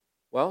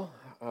Well,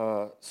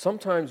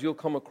 sometimes you'll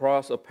come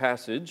across a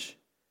passage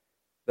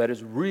that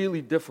is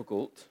really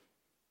difficult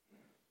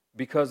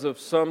because of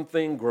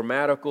something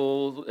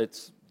grammatical.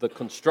 It's the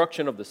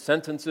construction of the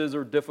sentences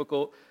are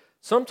difficult.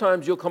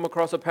 Sometimes you'll come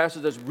across a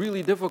passage that's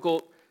really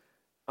difficult,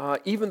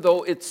 even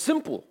though it's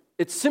simple.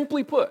 It's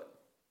simply put.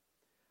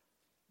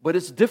 But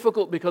it's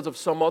difficult because of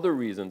some other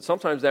reason.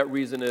 Sometimes that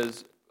reason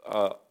is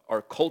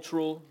our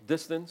cultural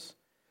distance.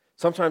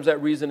 Sometimes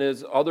that reason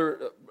is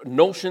other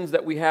notions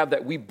that we have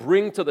that we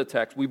bring to the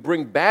text. We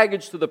bring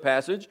baggage to the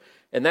passage,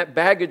 and that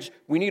baggage,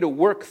 we need to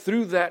work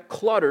through that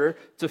clutter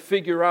to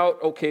figure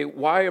out, okay,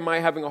 why am I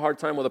having a hard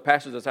time with a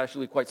passage that's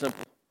actually quite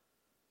simple?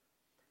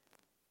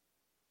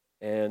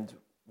 And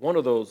one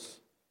of those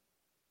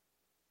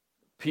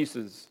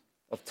pieces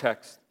of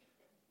text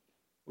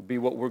would be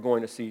what we're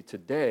going to see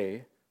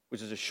today,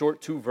 which is a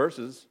short 2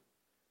 verses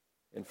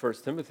in 1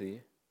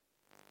 Timothy,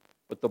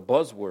 but the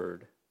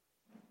buzzword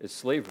is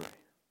slavery.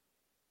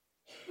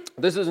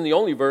 This isn't the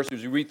only verse.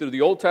 As you read through the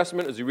Old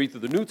Testament, as you read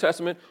through the New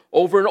Testament,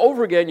 over and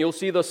over again, you'll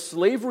see the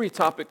slavery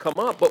topic come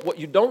up. But what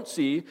you don't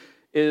see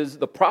is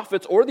the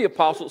prophets or the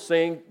apostles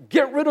saying,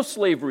 get rid of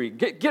slavery.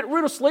 Get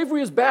rid of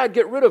slavery is bad.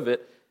 Get rid of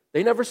it.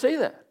 They never say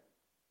that.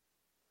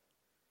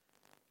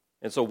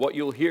 And so what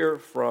you'll hear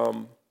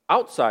from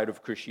outside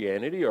of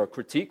Christianity are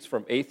critiques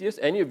from atheists.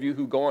 Any of you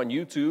who go on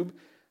YouTube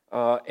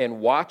and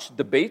watch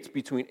debates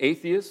between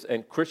atheists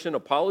and Christian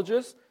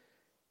apologists,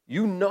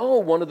 you know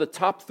one of the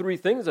top 3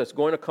 things that's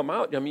going to come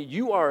out. I mean,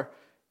 you are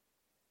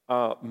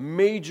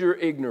major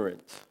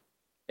ignorant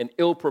and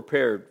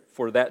ill-prepared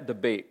for that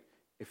debate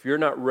if you're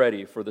not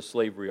ready for the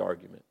slavery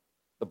argument.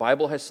 The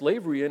Bible has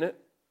slavery in it,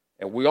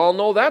 and we all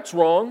know that's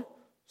wrong.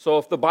 So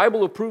if the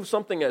Bible approves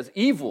something as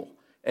evil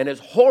and as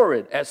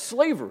horrid as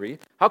slavery,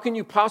 how can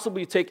you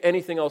possibly take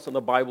anything else in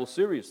the Bible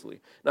seriously?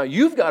 Now,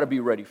 you've got to be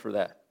ready for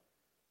that.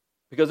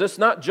 Because it's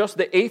not just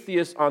the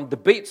atheists on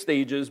debate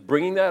stages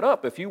bringing that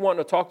up. If you want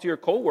to talk to your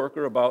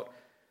coworker about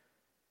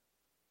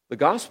the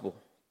gospel,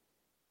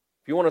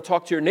 if you want to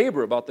talk to your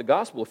neighbor about the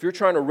gospel, if you're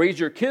trying to raise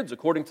your kids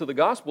according to the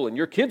gospel, and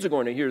your kids are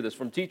going to hear this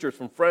from teachers,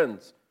 from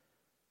friends,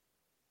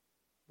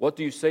 what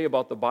do you say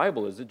about the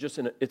Bible? Is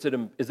it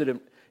an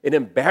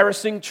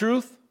embarrassing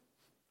truth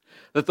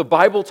that the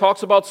Bible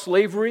talks about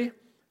slavery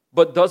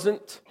but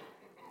doesn't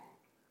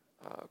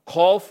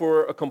call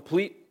for a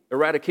complete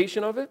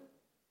eradication of it?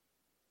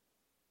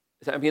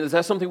 I mean, is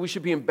that something we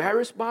should be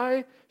embarrassed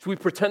by? Should we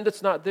pretend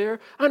it's not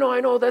there? I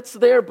know that's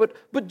there, but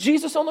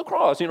Jesus on the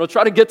cross,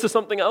 try to get to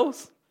something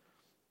else.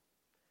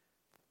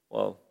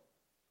 Well,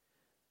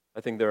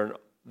 I think there are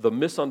the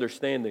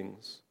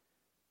misunderstandings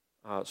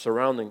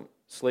surrounding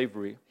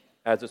slavery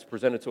as it's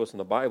presented to us in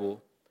the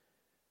Bible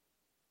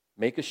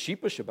make us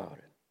sheepish about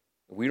it.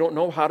 We don't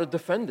know how to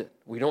defend it.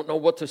 We don't know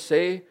what to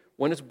say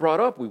when it's brought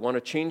up. We want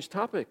to change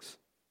topics.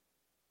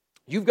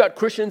 You've got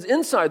Christians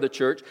inside the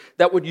church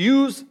that would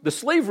use the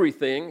slavery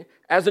thing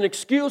as an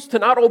excuse to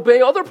not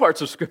obey other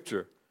parts of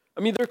Scripture.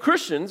 I mean, they're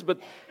Christians,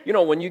 but,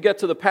 when you get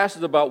to the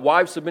passage about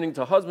wives submitting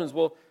to husbands,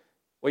 well,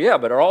 yeah,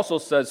 but it also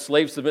says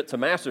slaves submit to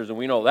masters, and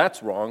we know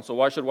that's wrong, so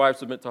why should wives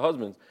submit to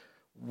husbands?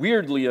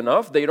 Weirdly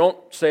enough, they don't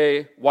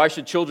say, why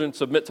should children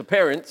submit to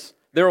parents?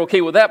 They're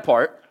okay with that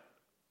part.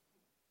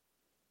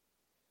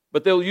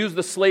 But they'll use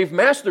the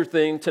slave-master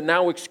thing to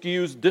now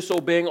excuse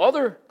disobeying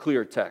other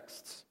clear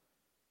texts.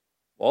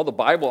 Well, the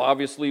Bible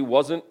obviously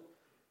wasn't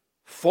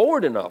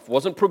forward enough,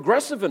 wasn't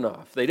progressive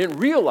enough. They didn't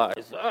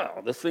realize,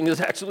 this thing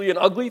is actually an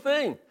ugly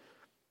thing.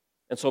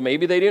 And so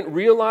maybe they didn't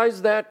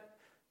realize that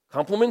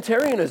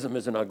complementarianism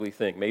is an ugly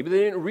thing. Maybe they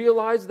didn't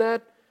realize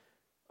that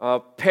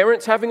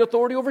parents having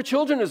authority over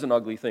children is an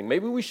ugly thing.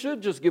 Maybe we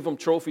should just give them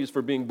trophies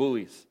for being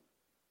bullies.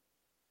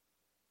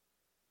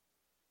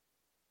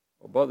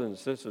 Well, brothers and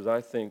sisters,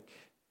 I think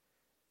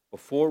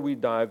before we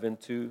dive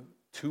into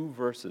 2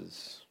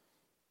 verses,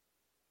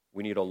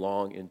 we need a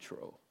long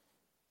intro.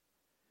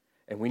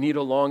 And we need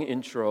a long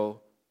intro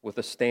with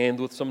a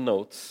stand with some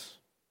notes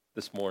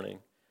this morning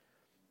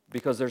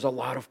because there's a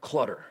lot of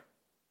clutter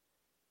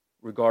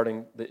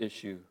regarding the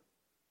issue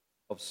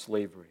of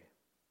slavery.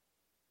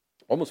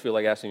 I almost feel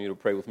like asking you to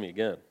pray with me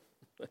again,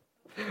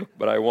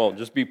 but I won't.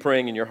 Just be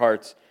praying in your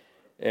hearts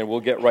and we'll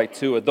get right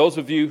to it. Those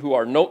of you who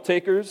are note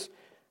takers,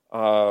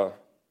 I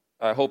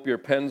hope your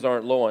pens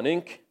aren't low on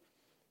ink.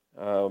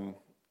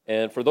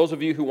 And for those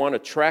of you who want to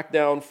track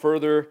down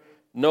further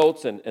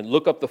notes and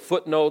look up the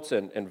footnotes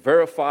and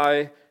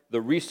verify the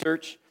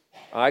research,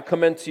 I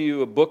commend to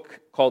you a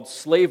book called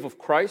Slave of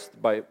Christ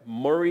by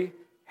Murray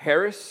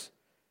Harris.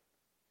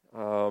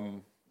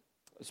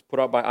 It's put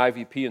out by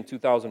IVP in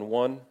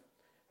 2001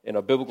 in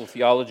a biblical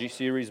theology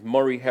series.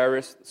 Murray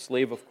Harris,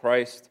 Slave of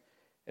Christ,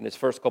 and his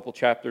first couple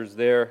chapters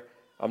there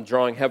I'm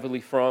drawing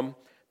heavily from.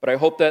 But I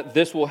hope that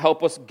this will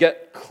help us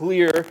get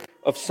clear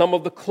of some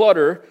of the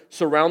clutter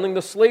surrounding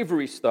the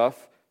slavery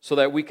stuff so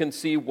that we can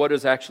see what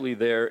is actually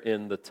there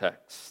in the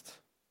text.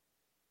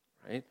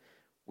 Right?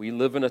 We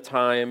live in a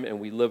time and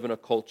we live in a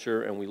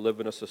culture and we live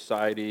in a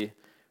society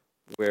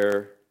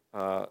where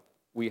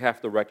we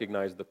have to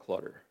recognize the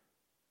clutter.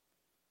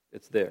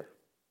 It's there.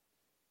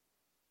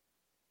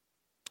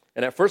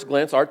 And at first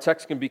glance, our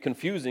text can be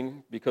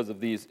confusing because of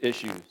these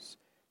issues.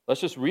 Let's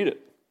just read it.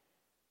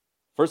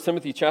 1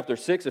 Timothy chapter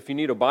 6, if you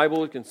need a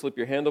Bible, you can slip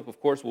your hand up. Of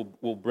course,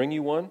 we'll bring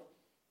you one.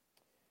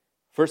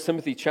 1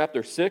 Timothy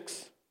chapter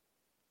 6,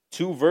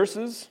 2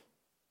 verses.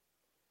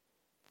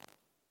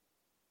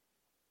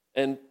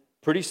 And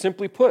pretty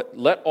simply put,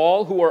 let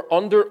all who are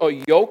under a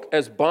yoke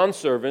as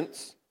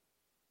bondservants,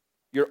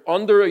 you're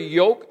under a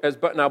yoke as,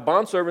 now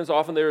bondservants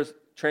often there's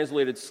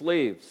translated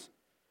slaves.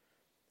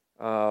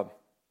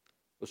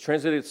 Was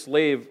translated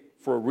slave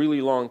for a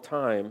really long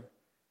time.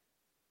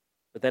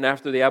 But then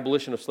after the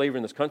abolition of slavery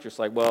in this country, it's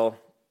like, well,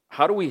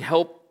 how do we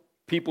help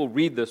people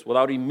read this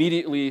without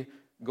immediately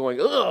going,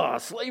 ugh,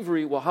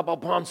 slavery? Well, how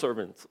about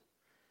bondservants?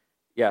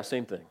 Yeah,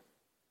 same thing.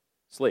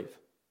 Slave.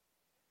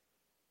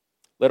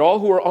 Let all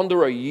who are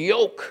under a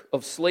yoke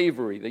of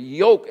slavery, the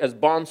yoke as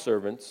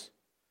bondservants,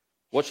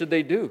 what should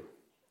they do?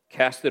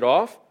 Cast it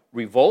off?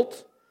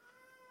 Revolt?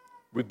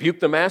 Rebuke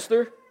the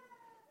master?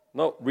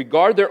 No,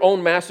 regard their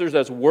own masters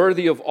as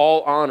worthy of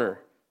all honor.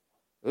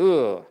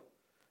 Ugh.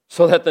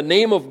 So that the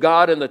name of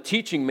God and the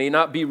teaching may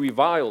not be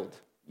reviled.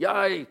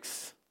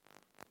 Yikes.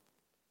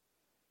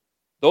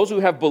 Those who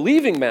have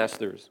believing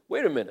masters,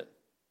 wait a minute.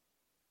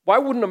 Why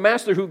wouldn't a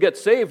master who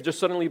gets saved just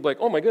suddenly be like,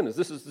 oh my goodness,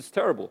 this is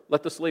terrible.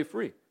 Let the slave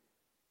free.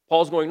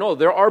 Paul's going, no,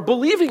 there are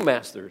believing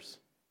masters.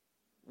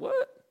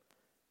 What?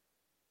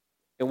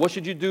 And what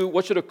should you do?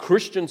 What should a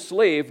Christian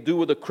slave do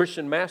with a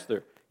Christian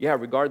master? Yeah,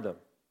 regard them.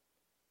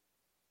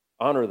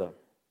 Honor them.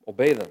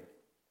 Obey them.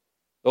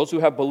 Those who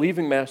have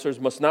believing masters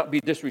must not be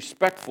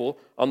disrespectful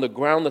on the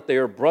ground that they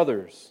are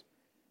brothers.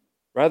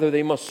 Rather,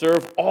 they must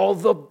serve all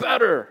the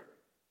better,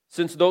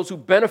 since those who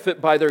benefit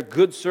by their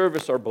good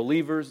service are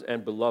believers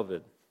and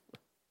beloved.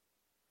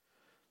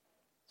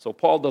 So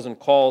Paul doesn't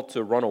call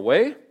to run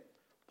away.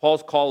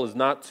 Paul's call is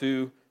not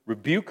to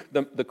rebuke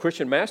the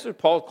Christian master.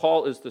 Paul's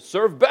call is to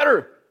serve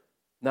better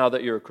now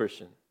that you're a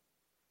Christian.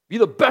 Be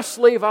the best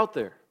slave out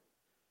there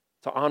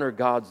to honor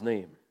God's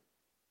name.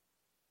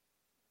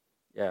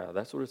 Yeah,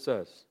 that's what it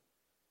says.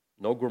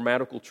 No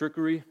grammatical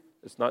trickery.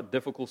 It's not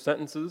difficult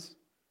sentences.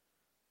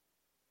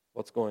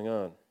 What's going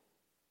on?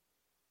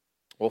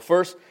 Well,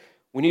 first,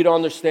 we need to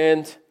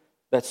understand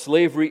that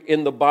slavery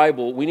in the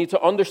Bible, we need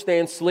to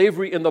understand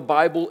slavery in the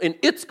Bible in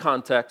its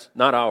context,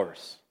 not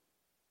ours.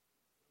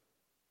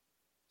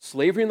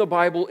 Slavery in the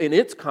Bible in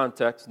its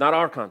context, not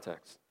our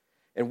context.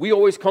 And we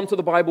always come to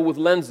the Bible with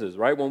lenses,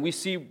 right? When we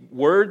see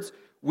words,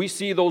 we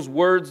see those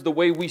words the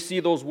way we see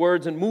those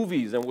words in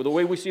movies and the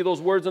way we see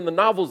those words in the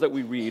novels that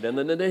we read and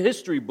in the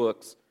history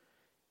books.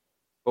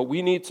 But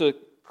we need to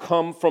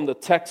come from the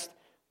text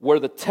where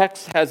the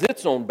text has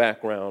its own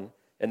background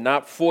and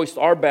not foist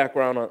our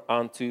background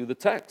onto the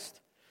text.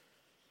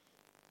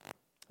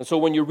 And so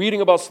when you're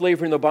reading about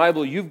slavery in the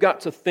Bible, you've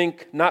got to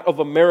think not of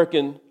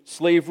American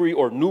slavery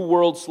or New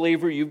World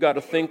slavery. You've got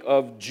to think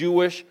of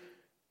Jewish,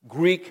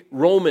 Greek,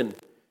 Roman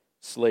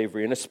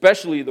slavery, and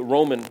especially the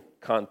Roman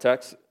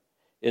context.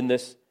 In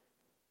this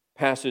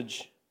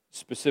passage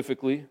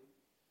specifically,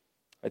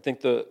 I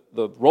think the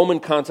Roman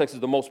context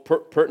is the most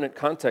pertinent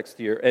context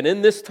here. And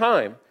in this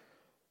time,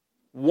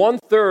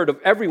 1/3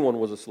 of everyone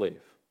was a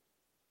slave.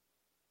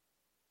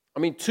 I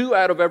mean, 2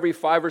 out of every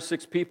 5 or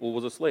 6 people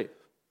was a slave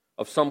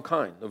of some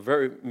kind, of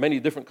very many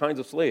different kinds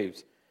of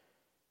slaves.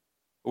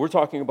 We're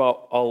talking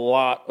about a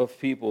lot of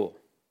people.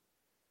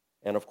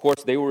 And of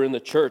course, they were in the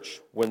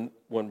church. When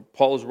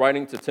Paul is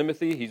writing to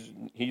Timothy,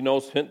 he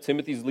knows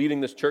Timothy's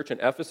leading this church in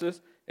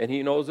Ephesus, and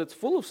he knows it's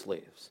full of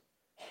slaves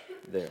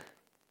there.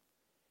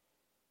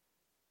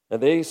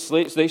 And they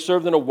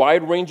served in a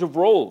wide range of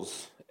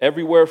roles,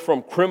 everywhere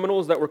from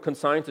criminals that were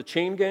consigned to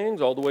chain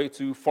gangs all the way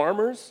to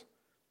farmers,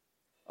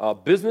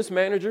 business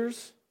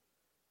managers,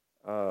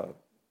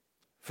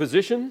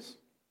 physicians,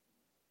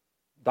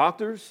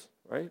 doctors,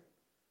 right?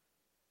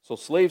 So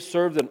slaves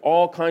served in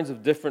all kinds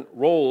of different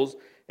roles.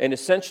 And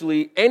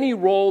essentially, any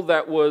role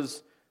that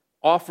was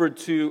offered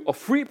to a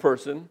free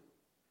person,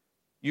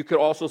 you could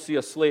also see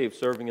a slave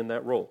serving in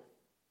that role.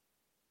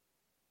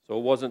 So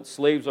it wasn't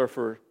slaves are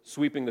for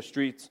sweeping the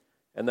streets,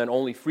 and then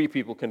only free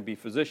people can be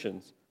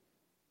physicians.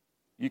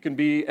 You can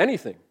be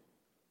anything,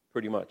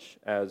 pretty much,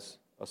 as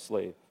a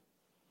slave.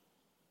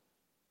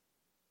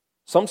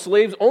 Some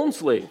slaves owned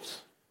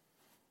slaves.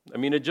 I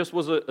mean, it just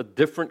was a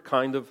different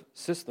kind of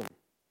system.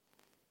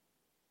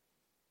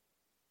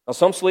 Now,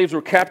 some slaves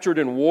were captured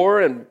in war,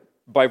 and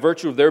by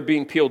virtue of their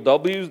being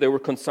POWs, they were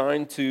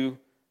consigned to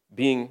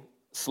being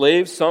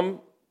slaves.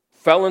 Some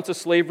fell into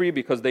slavery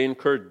because they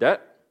incurred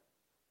debt.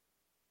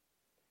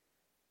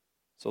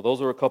 So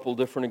those are a couple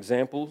different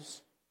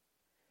examples.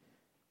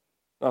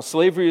 Now,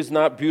 slavery is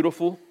not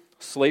beautiful.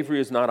 Slavery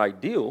is not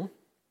ideal.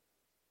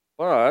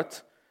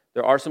 But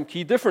there are some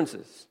key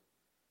differences.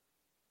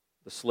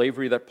 The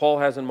slavery that Paul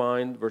has in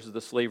mind versus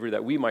the slavery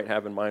that we might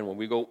have in mind when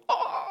we go,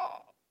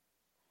 oh!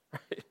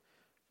 Right?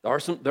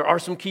 There are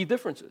some key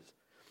differences.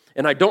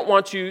 And I don't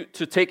want you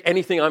to take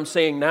anything I'm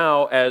saying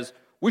now as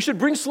we should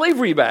bring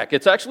slavery back.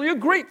 It's actually a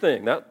great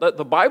thing.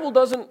 The Bible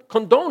doesn't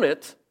condone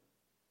it.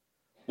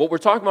 What we're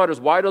talking about is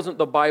why doesn't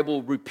the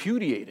Bible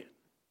repudiate it?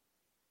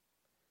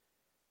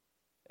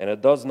 And it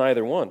does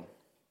neither one.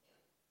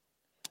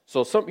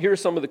 So here are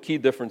some of the key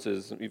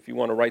differences, if you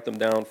want to write them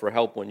down for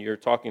help when you're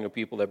talking to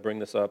people that bring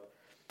this up.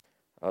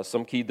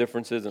 Some key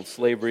differences in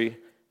slavery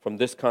from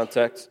this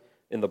context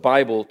in the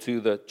Bible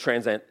to the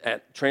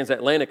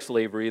transatlantic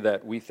slavery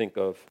that we think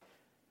of.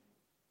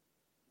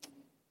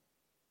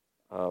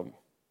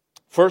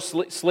 First,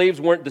 slaves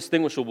weren't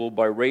distinguishable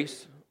by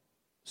race,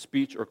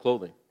 speech, or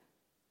clothing.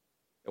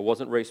 It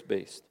wasn't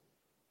race-based.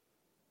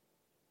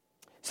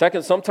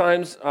 Second,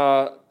 sometimes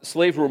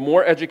slaves were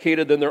more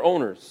educated than their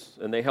owners,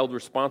 and they held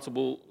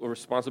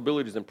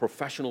responsibilities in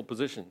professional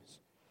positions.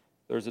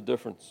 There's a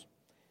difference.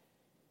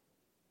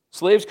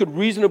 Slaves could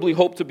reasonably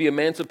hope to be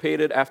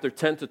emancipated after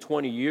 10 to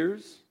 20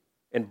 years,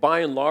 and by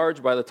and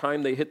large, by the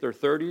time they hit their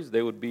 30s,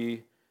 they would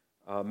be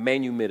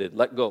manumitted,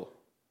 let go,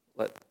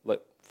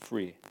 let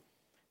free.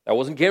 That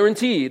wasn't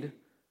guaranteed,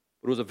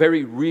 but it was a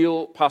very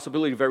real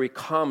possibility, very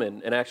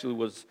common, and actually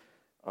was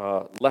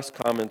less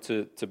common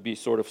to be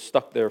sort of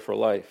stuck there for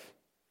life.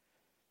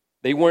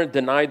 They weren't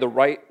denied the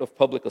right of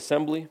public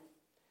assembly.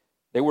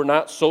 They were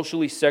not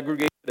socially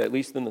segregated, at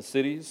least in the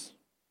cities.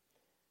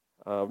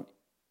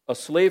 A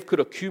slave could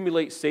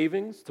accumulate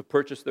savings to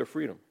purchase their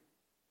freedom.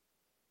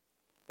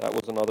 That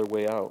was another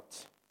way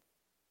out.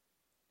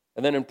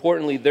 And then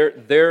importantly,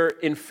 their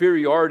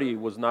inferiority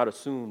was not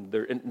assumed.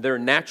 Their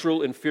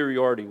natural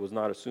inferiority was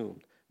not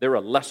assumed. They're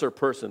a lesser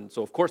person,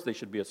 so of course they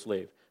should be a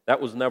slave.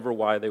 That was never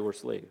why they were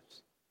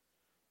slaves.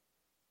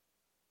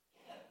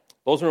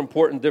 Those are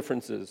important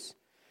differences.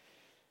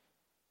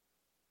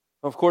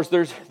 Of course,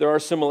 there are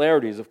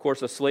similarities. Of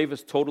course, a slave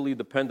is totally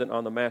dependent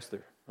on the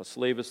master. A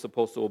slave is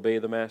supposed to obey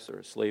the master.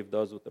 A slave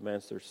does what the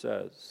master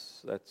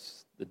says.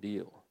 That's the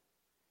deal.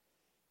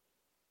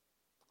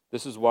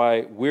 This is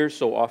why we're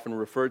so often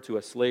referred to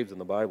as slaves in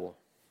the Bible.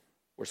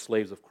 We're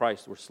slaves of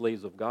Christ. We're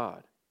slaves of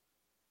God.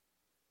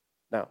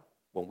 Now,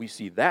 when we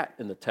see that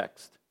in the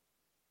text,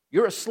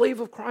 you're a slave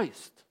of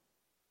Christ.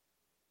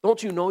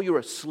 Don't you know you're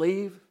a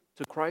slave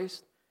to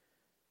Christ?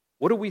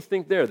 What do we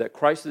think there? That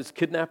Christ is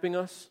kidnapping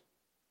us?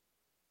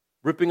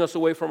 Ripping us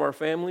away from our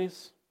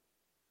families?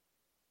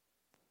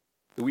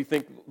 Do we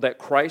think that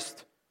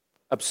Christ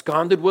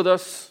absconded with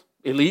us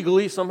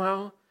illegally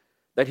somehow?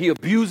 That he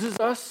abuses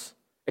us?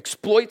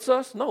 Exploits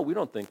us? No, we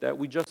don't think that.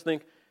 We just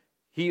think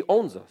he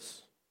owns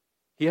us.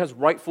 He has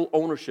rightful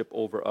ownership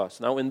over us.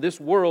 Now, in this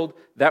world,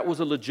 that was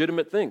a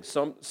legitimate thing.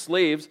 Some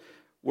slaves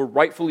were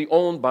rightfully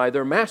owned by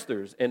their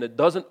masters, and it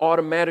doesn't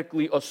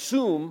automatically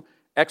assume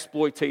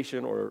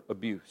exploitation or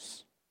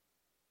abuse.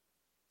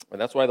 And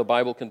that's why the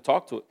Bible can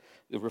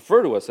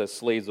refer to us as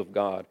slaves of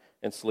God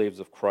and slaves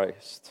of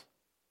Christ.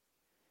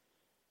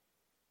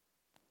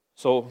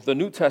 So the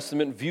New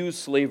Testament views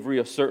slavery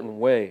a certain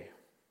way.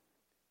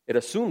 It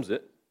assumes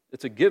it.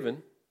 It's a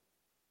given.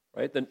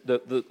 Right?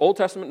 The Old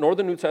Testament nor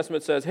the New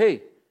Testament says,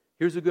 hey,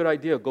 here's a good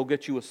idea, go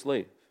get you a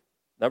slave.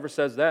 Never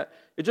says that.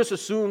 It just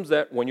assumes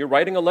that when you're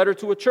writing a letter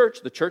to a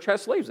church, the church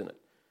has slaves in it.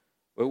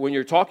 But when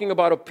you're talking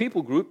about a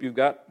people group, you've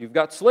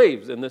got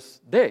slaves in this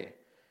day.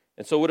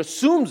 And so it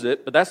assumes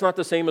it, but that's not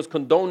the same as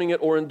condoning it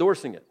or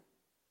endorsing it.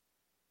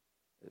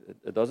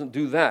 It doesn't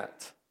do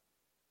that.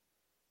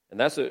 And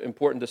that's an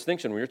important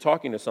distinction. When you're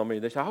talking to somebody,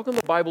 they say, how come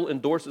the Bible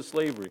endorses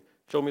slavery?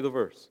 Show me the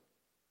verse.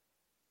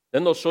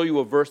 Then they'll show you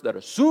a verse that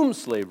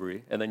assumes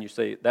slavery, and then you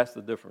say, that's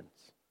the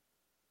difference.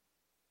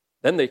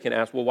 Then they can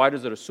ask, well, why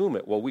does it assume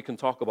it? Well, we can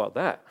talk about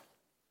that.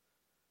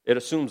 It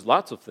assumes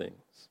lots of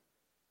things,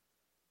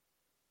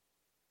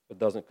 but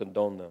doesn't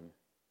condone them.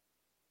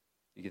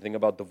 You can think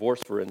about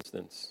divorce, for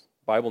instance.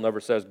 The Bible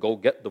never says, go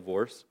get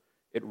divorce.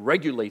 It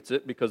regulates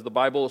it because the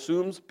Bible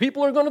assumes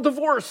people are going to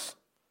divorce.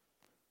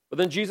 But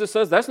then Jesus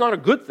says, that's not a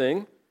good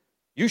thing.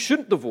 You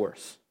shouldn't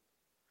divorce.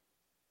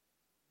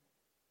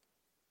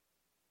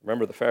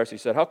 Remember, the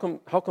Pharisees said, how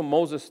come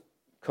Moses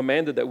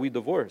commanded that we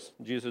divorce?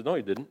 And Jesus said, no,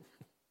 he didn't.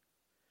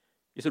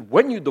 He said,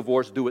 when you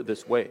divorce, do it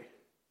this way.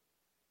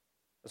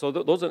 So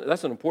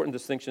that's an important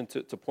distinction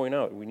to point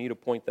out. We need to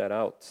point that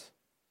out.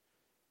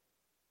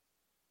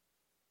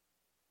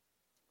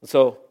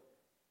 So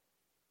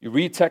you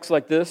read texts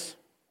like this.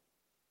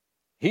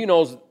 He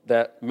knows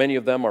that many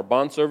of them are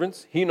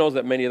bondservants. He knows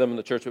that many of them in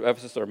the church of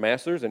Ephesus are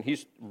masters, and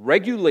he's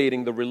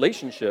regulating the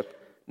relationship,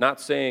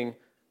 not saying,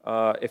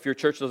 if your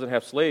church doesn't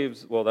have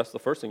slaves, well, that's the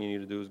first thing you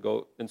need to do is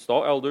go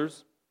install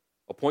elders,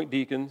 appoint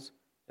deacons,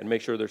 and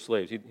make sure they're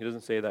slaves. He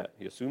doesn't say that.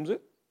 He assumes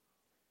it.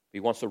 He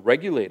wants to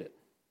regulate it.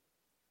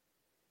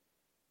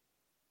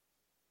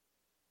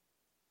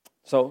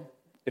 So,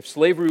 if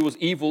slavery was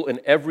evil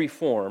in every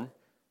form,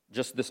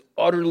 just this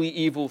utterly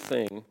evil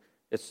thing,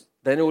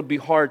 then it would be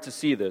hard to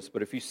see this.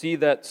 But if you see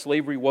that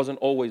slavery wasn't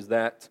always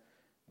that,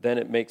 then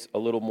it makes a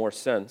little more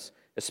sense,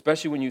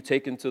 especially when you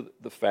take into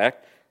the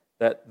fact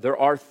that there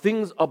are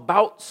things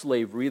about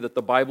slavery that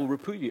the Bible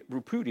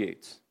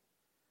repudiates.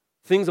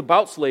 Things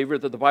about slavery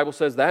that the Bible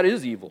says that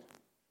is evil.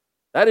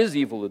 That is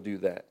evil to do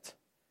that.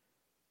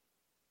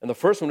 And the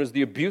first one is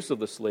the abuse of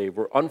the slave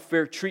or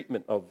unfair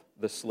treatment of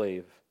the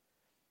slave.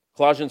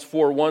 Colossians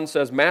 4:1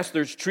 says,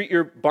 Masters, treat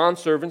your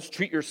bondservants,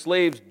 treat your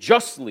slaves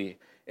justly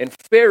and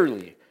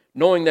fairly.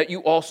 knowing that you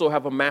also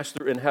have a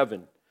master in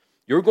heaven.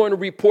 You're going to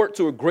report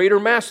to a greater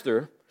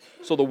master,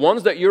 so the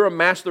ones that you're a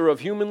master of,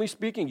 humanly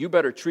speaking, you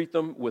better treat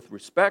them with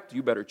respect,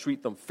 you better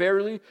treat them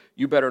fairly,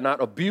 you better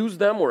not abuse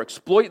them or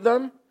exploit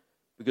them,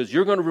 because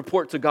you're going to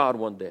report to God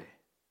one day.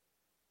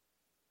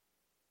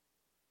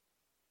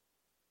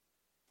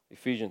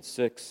 Ephesians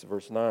 6,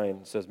 verse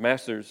 9 says,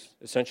 Masters,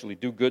 essentially,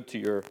 do good to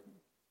your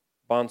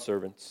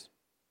bondservants.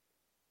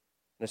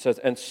 And it says,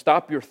 and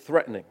stop your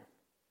threatening,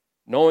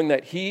 knowing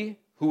that he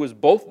who is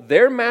both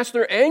their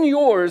master and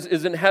yours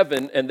is in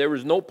heaven, and there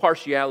is no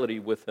partiality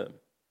with him.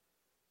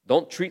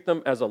 Don't treat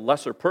them as a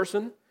lesser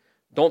person.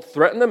 Don't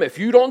threaten them. If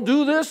you don't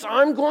do this,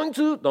 I'm going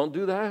to. Don't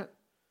do that.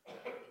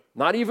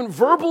 Not even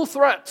verbal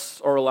threats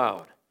are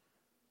allowed,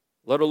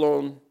 let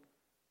alone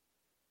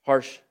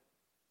harsh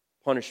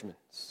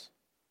punishments.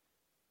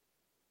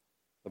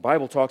 The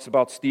Bible talks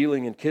about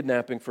stealing and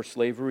kidnapping for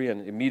slavery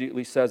and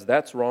immediately says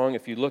that's wrong.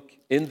 If you look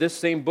in this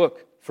same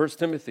book, 1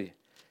 Timothy,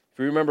 if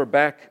you remember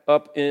back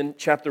up in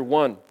chapter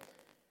 1,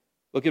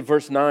 look at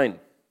verse 9.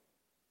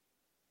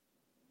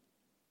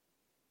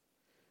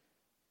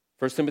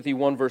 1 Timothy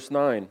 1, verse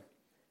 9.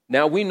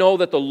 Now we know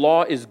that the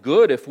law is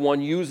good if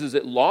one uses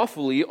it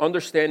lawfully,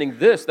 understanding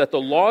this, that the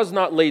law is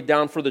not laid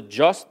down for the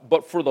just,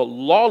 but for the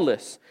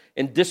lawless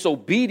and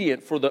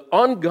disobedient, for the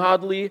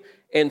ungodly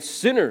and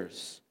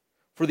sinners,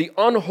 for the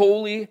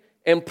unholy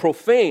and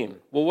profane.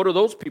 Well, what do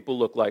those people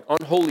look like?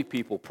 Unholy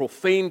people,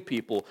 profane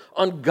people,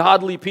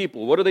 ungodly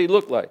people. What do they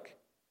look like?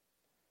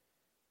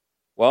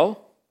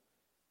 Well,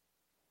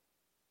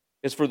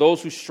 it's for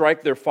those who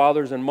strike their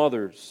fathers and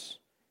mothers.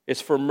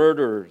 It's for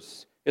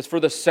murderers. It's for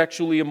the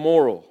sexually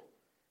immoral.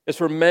 It's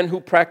for men who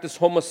practice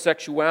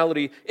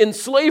homosexuality.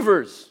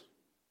 Enslavers.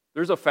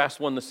 There's a fast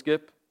one to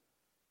skip.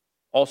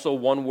 Also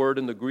one word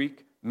in the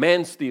Greek.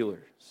 Man-stealers.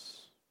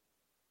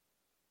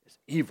 It's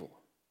evil.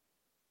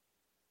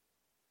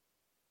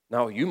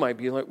 Now, you might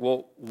be like,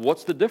 well,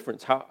 what's the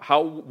difference?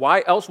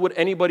 Why else would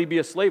anybody be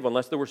a slave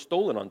unless they were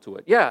stolen onto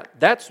it? Yeah,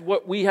 that's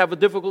what we have a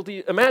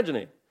difficulty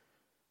imagining.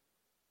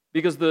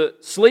 Because the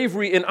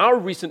slavery in our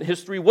recent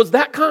history was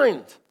that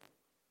kind.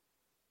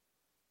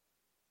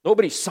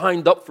 Nobody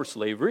signed up for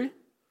slavery.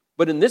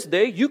 But in this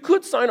day, you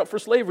could sign up for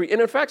slavery.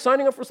 And in fact,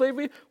 signing up for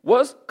slavery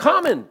was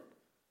common.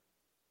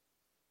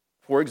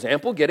 For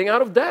example, getting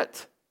out of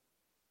debt.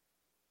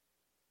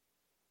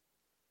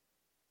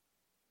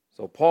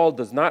 So Paul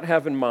does not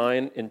have in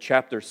mind in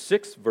chapter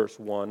 6, verse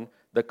 1,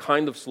 the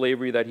kind of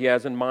slavery that he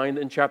has in mind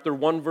in chapter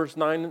 1, verse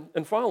 9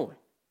 and following.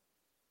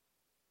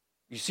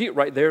 You see it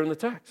right there in the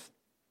text.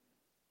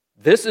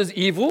 This is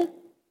evil,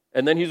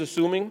 and then he's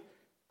assuming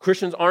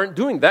Christians aren't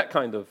doing that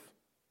kind of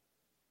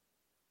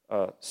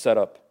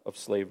setup of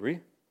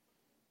slavery.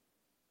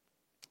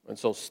 And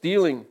so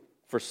stealing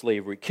for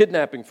slavery,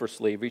 kidnapping for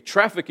slavery,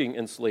 trafficking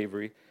in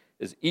slavery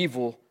is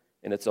evil,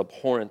 and it's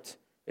abhorrent,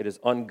 it is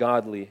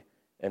ungodly,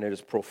 and it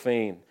is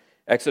profane.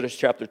 Exodus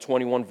chapter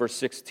 21, verse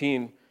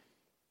 16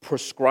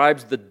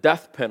 prescribes the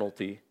death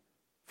penalty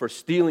for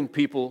stealing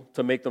people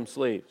to make them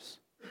slaves.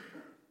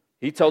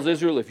 He tells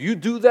Israel, if you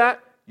do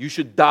that, you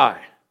should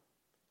die.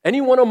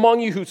 Anyone among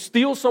you who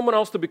steals someone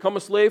else to become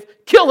a slave,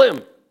 kill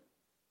him.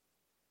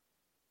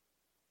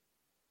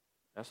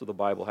 That's what the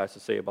Bible has to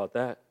say about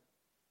that.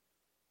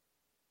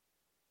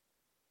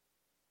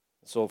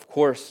 So, of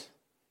course,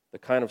 the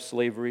kind of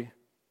slavery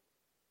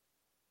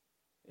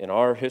in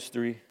our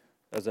history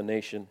as a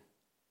nation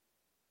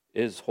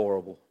is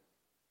horrible,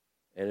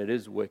 and it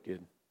is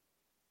wicked,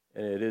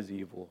 and it is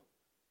evil,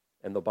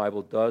 and the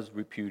Bible does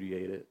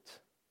repudiate it.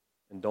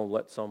 And don't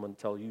let someone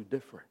tell you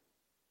different.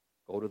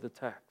 Go to the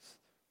text.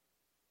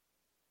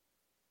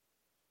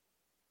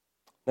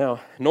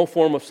 Now, no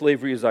form of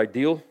slavery is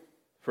ideal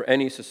for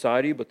any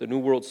society, but the New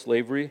World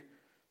slavery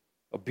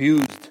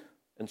abused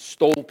and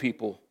stole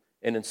people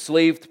and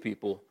enslaved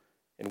people,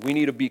 and we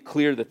need to be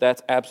clear that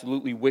that's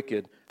absolutely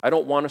wicked. I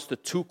don't want us to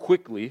too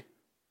quickly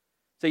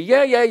say,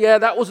 yeah,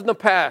 that was in the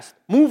past.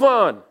 Move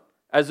on,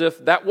 as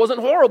if that wasn't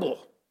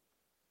horrible.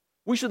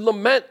 We should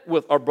lament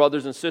with our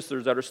brothers and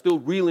sisters that are still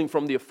reeling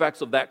from the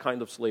effects of that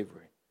kind of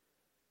slavery.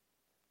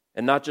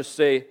 And not just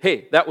say,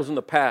 hey, that was in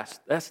the past.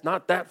 That's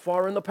not that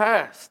far in the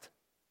past.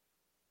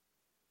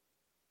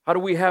 How do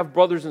we have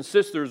brothers and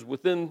sisters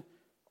within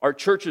our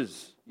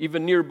churches,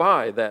 even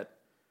nearby, that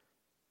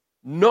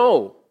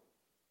know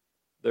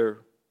their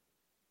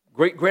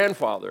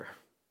great-grandfather,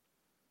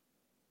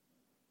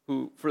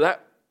 who for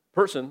that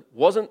person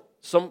wasn't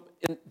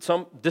in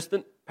some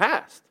distant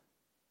past,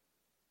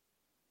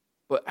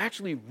 but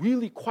actually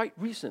really quite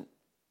recent?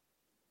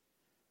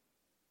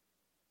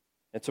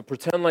 And to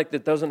pretend like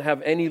that doesn't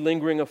have any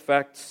lingering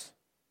effects,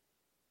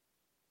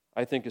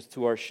 I think is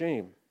to our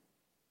shame.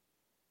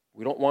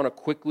 We don't want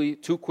to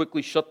too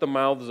quickly shut the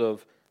mouths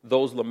of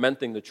those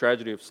lamenting the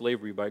tragedy of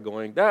slavery by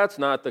going, that's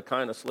not the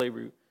kind of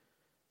slavery.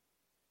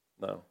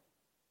 No.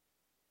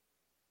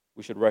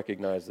 We should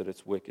recognize that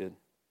it's wicked.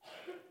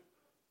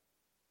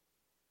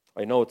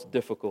 I know it's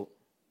difficult,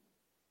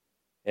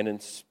 and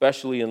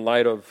especially in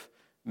light of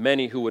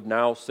many who would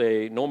now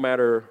say, no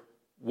matter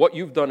what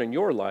you've done in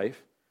your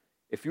life,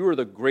 if you were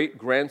the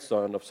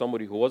great-grandson of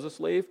somebody who was a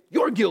slave,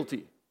 you're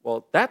guilty.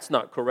 Well, that's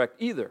not correct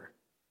either.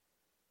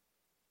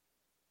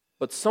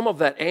 But some of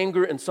that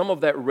anger and some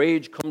of that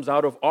rage comes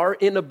out of our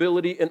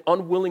inability and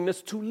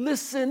unwillingness to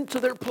listen to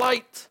their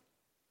plight.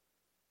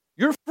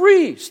 You're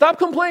free. Stop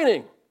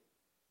complaining.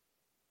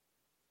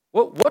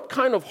 What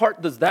kind of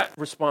heart does that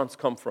response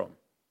come from?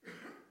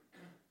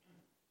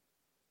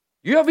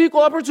 You have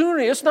equal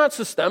opportunity. It's not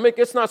systemic.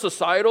 It's not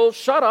societal.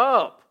 Shut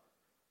up.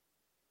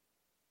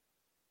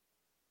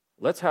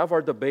 Let's have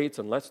our debates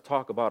and let's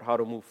talk about how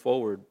to move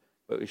forward,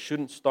 but it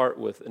shouldn't start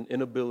with an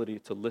inability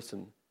to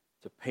listen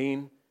to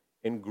pain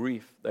and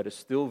grief that is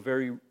still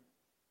very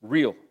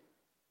real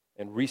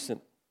and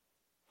recent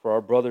for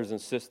our brothers and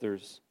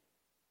sisters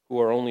who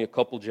are only a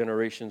couple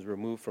generations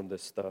removed from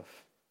this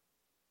stuff.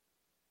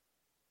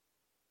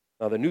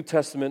 Now, the New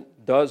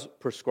Testament does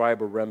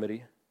prescribe a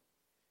remedy.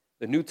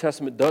 The New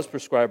Testament does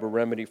prescribe a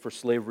remedy for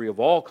slavery of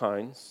all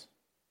kinds.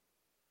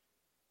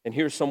 And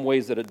here's some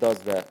ways that it does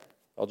that.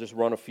 I'll just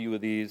run a few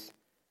of these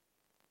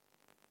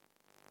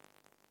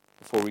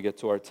before we get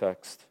to our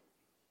text.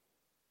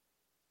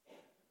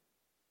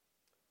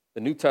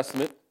 The New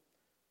Testament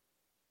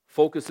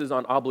focuses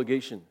on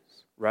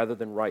obligations rather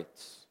than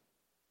rights.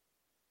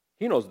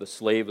 He knows the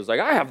slave is like,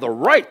 I have the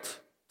right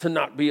to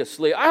not be a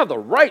slave. I have the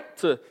right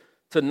to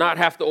not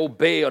have to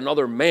obey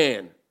another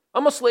man.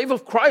 I'm a slave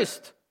of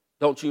Christ,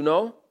 don't you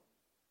know?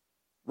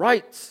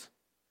 Rights.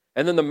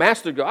 And then the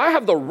master goes, I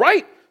have the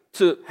right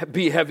to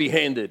be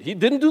heavy-handed. He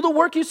didn't do the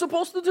work he's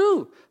supposed to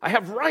do. I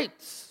have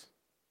rights.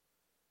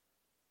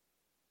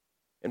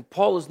 And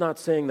Paul is not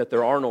saying that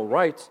there are no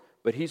rights,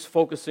 but he's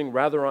focusing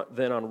rather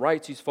than on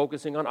rights, he's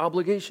focusing on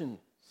obligations.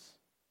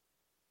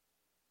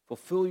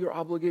 Fulfill your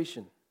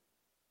obligation.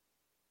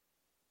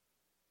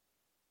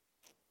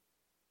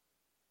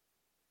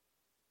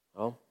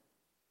 Well,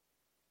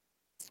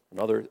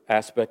 another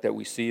aspect that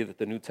we see that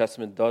the New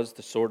Testament does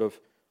to sort of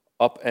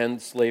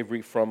upend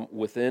slavery from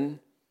within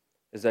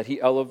is that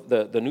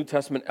the New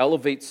Testament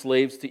elevates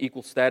slaves to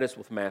equal status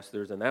with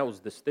masters, and that was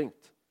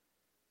distinct.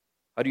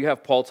 How do you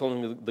have Paul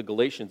telling the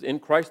Galatians, in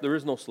Christ there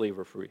is no slave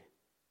or free?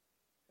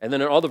 And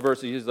then in other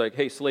verses he's like,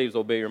 hey, slaves,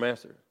 obey your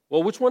master.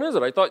 Well, which one is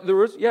it? I thought there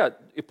was,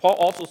 Paul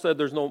also said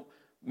there's no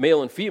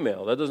male and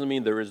female. That doesn't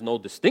mean there is no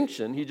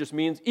distinction. He just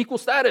means equal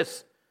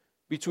status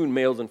between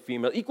males and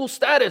females, equal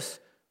status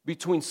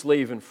between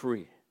slave and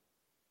free.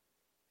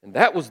 And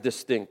that was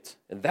distinct,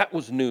 and that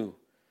was new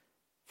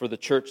for the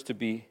church to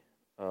be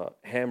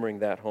hammering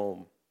that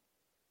home.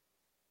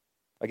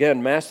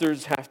 Again,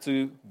 masters have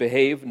to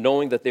behave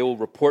knowing that they will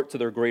report to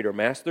their greater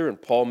master,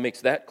 and Paul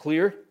makes that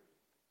clear.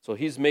 So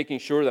he's making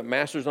sure that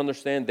masters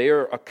understand they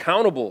are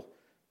accountable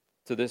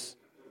to this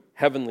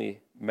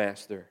heavenly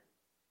master.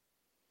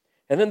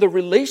 And then the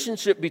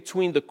relationship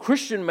between the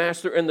Christian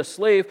master and the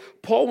slave,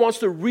 Paul wants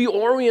to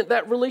reorient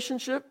that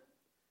relationship.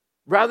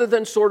 Rather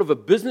than sort of a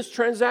business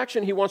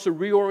transaction, he wants to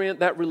reorient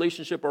that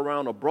relationship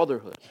around a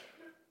brotherhood.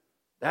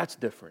 That's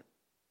different.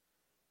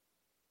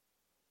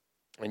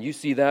 And you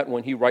see that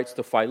when he writes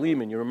to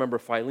Philemon. You remember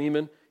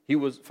Philemon?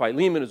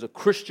 Philemon is a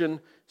Christian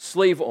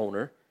slave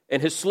owner,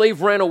 and his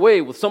slave ran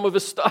away with some of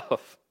his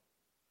stuff.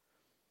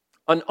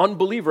 An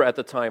unbeliever at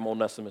the time,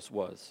 Onesimus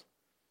was.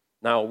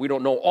 Now, we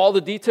don't know all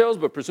the details,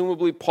 but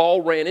presumably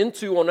Paul ran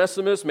into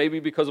Onesimus, maybe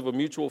because of a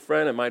mutual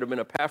friend. It might have been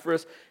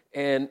Epaphras,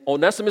 and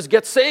Onesimus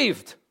gets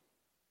saved.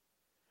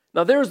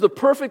 Now, there's the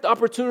perfect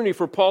opportunity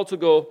for Paul to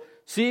go,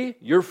 see,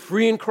 you're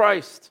free in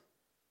Christ.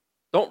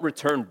 Don't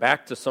return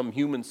back to some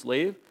human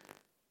slave.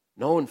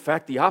 No, in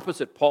fact, the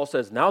opposite. Paul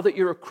says, now that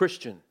you're a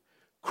Christian,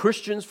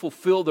 Christians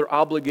fulfill their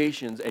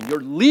obligations, and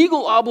your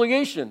legal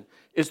obligation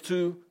is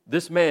to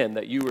this man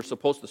that you were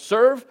supposed to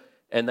serve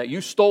and that you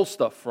stole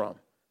stuff from.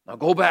 Now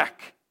go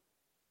back.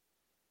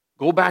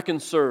 Go back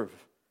and serve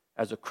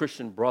as a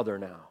Christian brother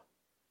now.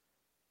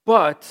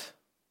 But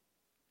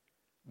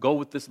go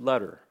with this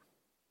letter.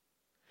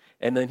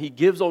 And then he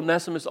gives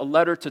Onesimus a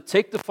letter to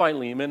take to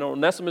Philemon.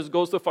 Onesimus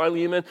goes to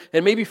Philemon,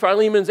 and maybe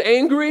Philemon's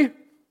angry.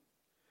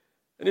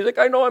 And he's like,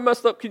 I know I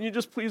messed up. Can you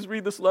just please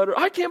read this letter?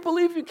 I can't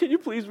believe you. Can you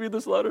please read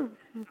this letter?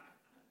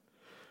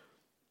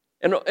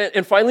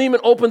 And Philemon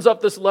opens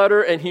up this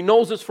letter, and he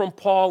knows it's from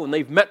Paul, and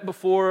they've met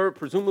before.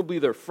 Presumably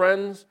they're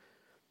friends.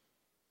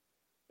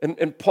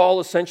 And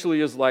Paul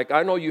essentially is like,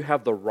 I know you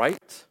have the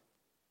right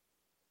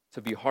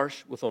to be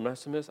harsh with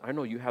Onesimus. I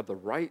know you have the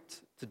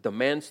right to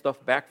demand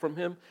stuff back from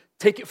him.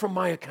 Take it from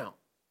my account.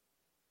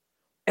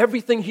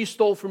 Everything he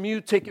stole from you,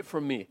 take it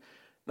from me.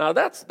 Now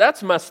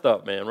that's messed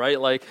up, man,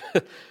 right? Like,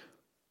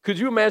 could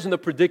you imagine the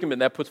predicament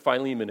that puts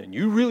Philemon in?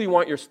 You really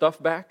want your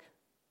stuff back?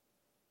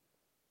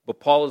 But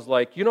Paul is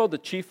like, you know the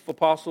chief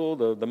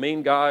apostle, the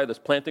main guy that's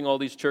planting all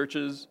these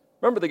churches?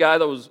 Remember the guy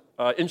that was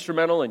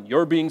instrumental in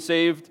your being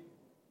saved?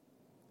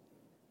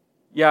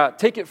 Yeah,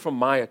 take it from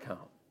my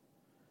account.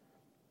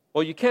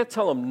 Well, you can't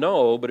tell him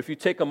no, but if you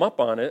take him up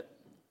on it,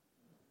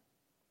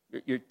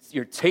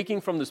 you're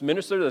taking from this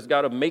minister that's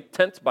got to make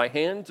tents by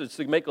hand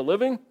to make a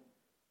living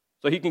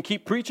so he can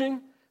keep preaching.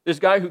 This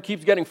guy who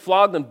keeps getting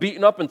flogged and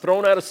beaten up and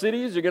thrown out of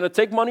cities, you're going to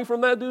take money from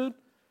that dude?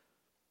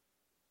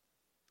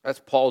 That's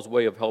Paul's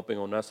way of helping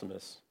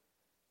Onesimus.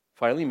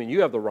 Philemon,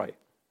 you have the right,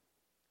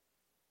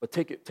 but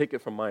take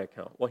it from my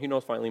account. Well, he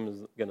knows Philemon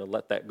is going to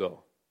let that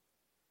go.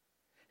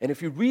 And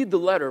if you read the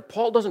letter,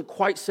 Paul doesn't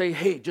quite say,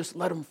 hey, just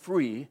let him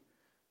free.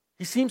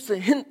 He seems to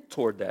hint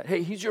toward that.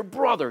 Hey, he's your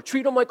brother.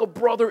 Treat him like a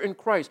brother in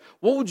Christ.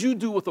 What would you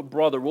do with a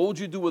brother? What would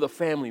you do with a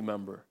family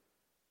member?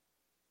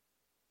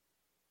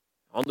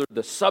 Under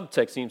the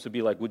subtext seems to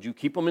be like, would you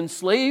keep him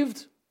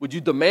enslaved? Would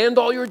you demand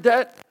all your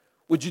debt?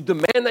 Would you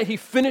demand that he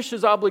finish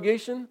his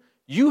obligation?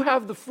 You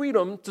have the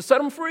freedom to set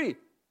him free.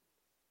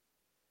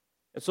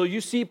 And so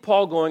you see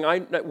Paul going,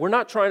 we're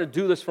not trying to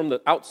do this from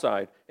the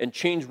outside and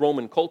change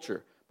Roman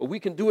culture, but we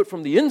can do it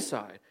from the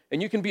inside.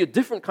 And you can be a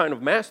different kind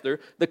of master,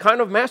 the kind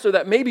of master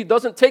that maybe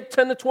doesn't take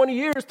 10 to 20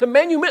 years to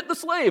manumit the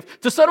slave,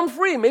 to set him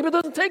free. Maybe it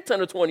doesn't take 10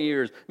 to 20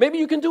 years. Maybe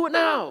you can do it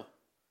now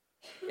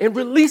and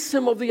release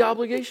him of the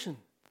obligation.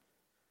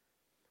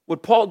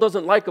 What Paul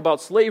doesn't like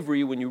about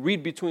slavery, when you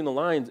read between the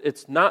lines,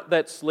 it's not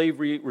that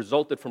slavery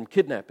resulted from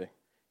kidnapping.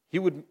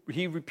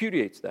 He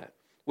repudiates that.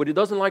 What he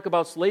doesn't like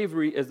about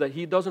slavery is that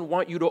he doesn't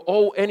want you to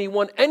owe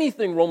anyone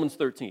anything, Romans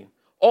 13.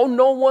 Owe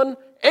no one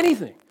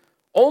anything.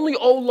 Only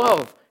owe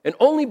love and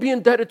only be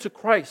indebted to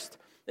Christ.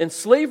 And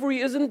slavery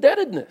is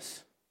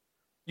indebtedness.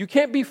 You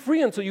can't be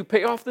free until you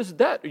pay off this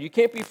debt, or you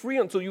can't be free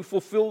until you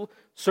fulfill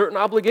certain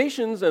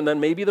obligations, and then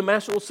maybe the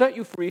master will set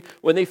you free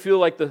when they feel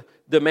like the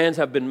demands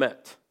have been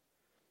met.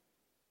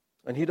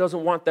 And he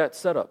doesn't want that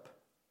setup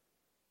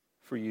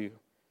for you.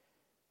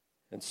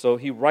 And so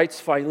he writes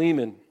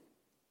Philemon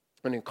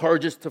and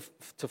encourages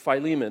to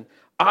Philemon,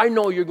 I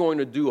know you're going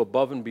to do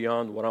above and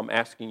beyond what I'm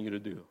asking you to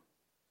do.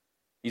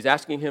 He's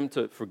asking him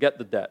to forget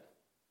the debt.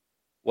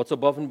 What's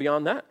above and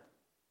beyond that?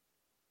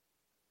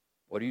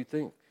 What do you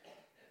think?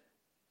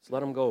 Just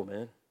let him go,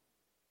 man.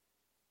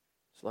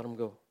 Just let him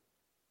go.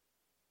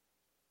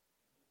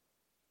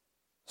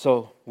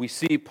 So we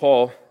see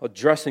Paul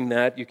addressing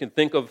that. You can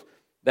think of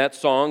that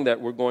song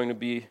that we're going to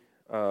be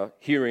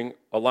hearing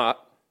a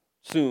lot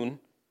soon.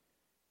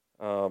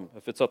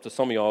 If it's up to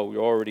some of y'all, we're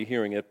already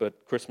hearing it,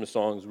 but Christmas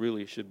songs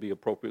really should be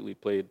appropriately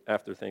played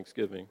after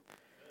Thanksgiving.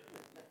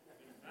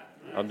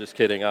 I'm just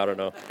kidding, I don't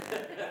know.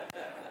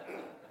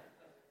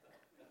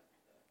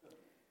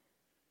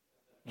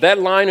 That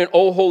line in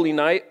O Holy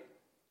Night,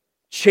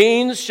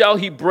 chains shall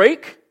he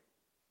break.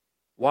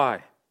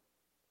 Why?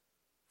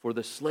 For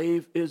the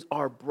slave is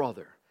our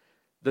brother.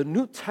 The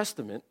New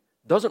Testament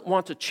doesn't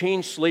want to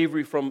change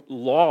slavery from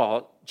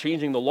law,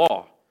 changing the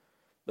law.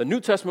 The New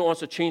Testament wants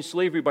to change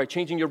slavery by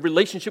changing your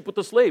relationship with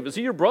the slave. Is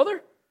he your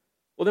brother?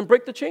 Well, then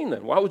break the chain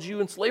then. Why would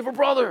you enslave a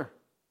brother?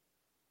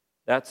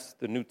 That's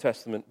the New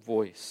Testament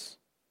voice.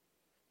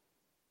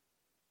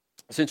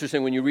 It's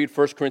interesting when you read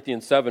 1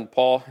 Corinthians 7,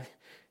 Paul,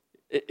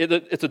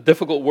 it's a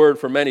difficult word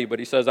for many, but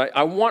he says,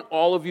 I want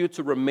all of you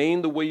to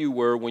remain the way you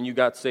were when you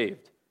got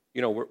saved.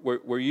 You know,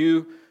 were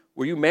you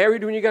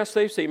married when you got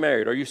saved? Stay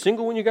married. Are you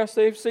single when you got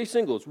saved? Stay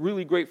single. It's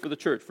really great for the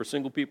church, for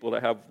single people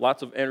to have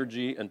lots of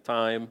energy and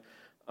time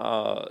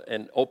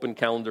and open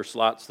calendar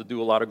slots to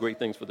do a lot of great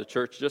things for the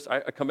church.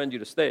 I commend you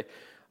to stay.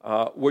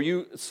 Were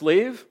you a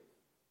slave?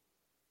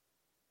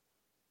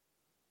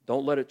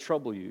 Don't let it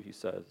trouble you, he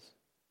says.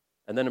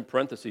 And then in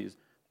parentheses,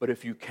 but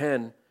if you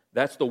can,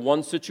 that's the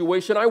one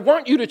situation I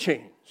want you to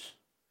change.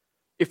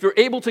 If you're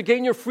able to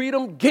gain your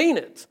freedom, gain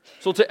it.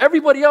 So to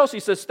everybody else, he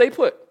says, stay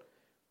put.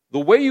 The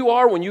way you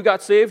are when you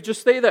got saved,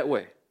 just stay that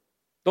way.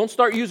 Don't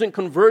start using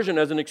conversion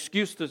as an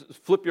excuse to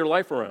flip your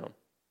life around.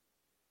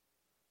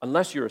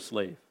 Unless you're a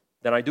slave,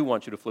 then I do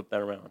want you to flip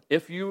that around.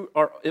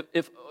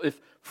 If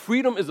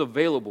freedom is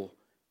available,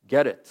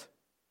 get it.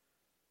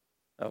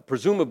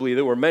 Presumably,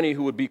 there were many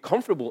who would be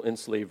comfortable in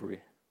slavery.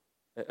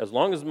 As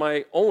long as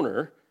my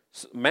owner,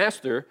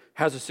 master,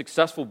 has a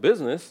successful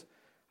business,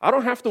 I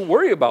don't have to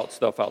worry about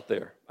stuff out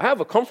there. I have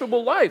a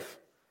comfortable life.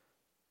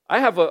 I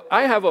have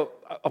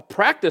a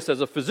practice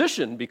as a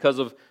physician because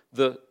of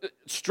the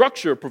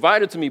structure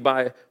provided to me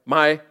by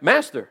my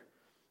master.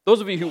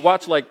 Those of you who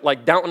watch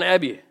like Downton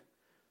Abbey,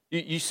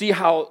 you see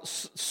how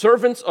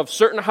servants of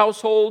certain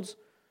households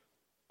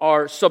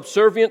are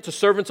subservient to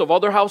servants of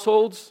other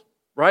households,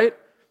 right?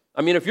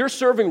 I mean, if you're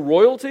serving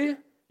royalty,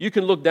 you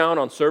can look down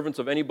on servants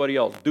of anybody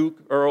else, Duke,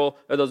 Earl,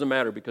 that doesn't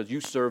matter because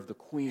you serve the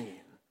queen.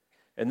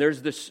 And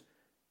there's this,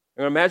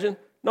 imagine,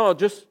 no,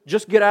 just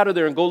get out of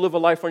there and go live a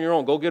life on your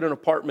own. Go get an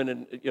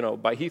apartment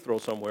by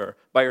Heathrow somewhere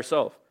by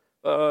yourself.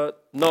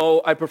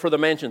 No, I prefer the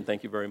mansion,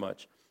 thank you very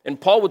much. And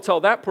Paul would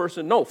tell that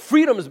person, no,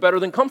 freedom is better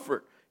than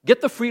comfort.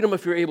 Get the freedom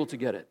if you're able to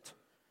get it.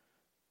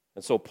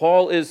 And so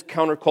Paul is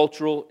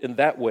countercultural in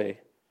that way.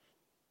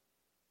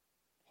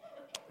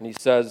 And he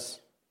says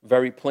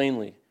very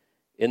plainly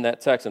in that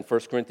text in 1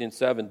 Corinthians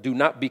 7, do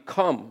not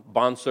become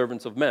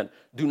bondservants of men.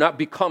 Do not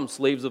become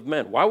slaves of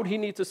men. Why would he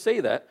need to say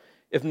that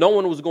if no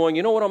one was going,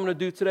 you know what I'm going to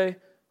do today?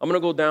 I'm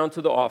going to go down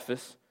to the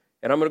office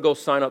and I'm going to go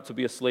sign up to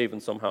be a slave in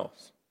some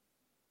house.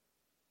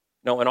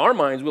 Now, in our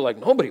minds, we're like,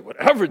 nobody would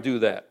ever do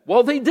that.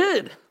 Well, they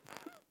did.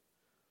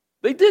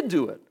 They did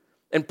do it.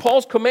 And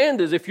Paul's command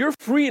is, if you're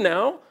free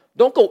now,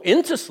 don't go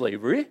into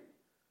slavery.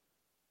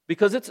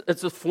 because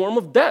it's a form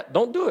of debt.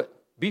 Don't do it.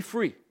 Be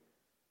free.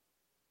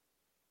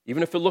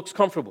 Even if it looks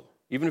comfortable.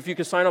 Even if you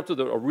can sign up to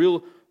a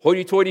real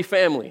hoity-toity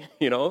family,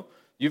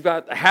 You've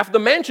got half the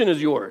mansion is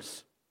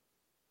yours.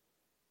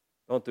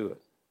 Don't do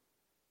it.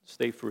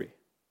 Stay free.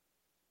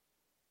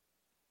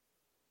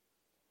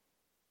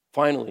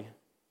 Finally,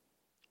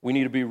 we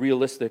need to be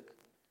realistic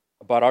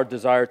about our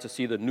desire to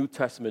see the New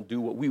Testament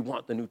do what we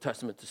want the New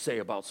Testament to say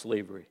about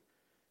slavery.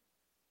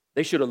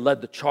 They should have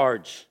led the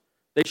charge.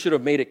 They should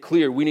have made it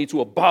clear we need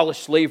to abolish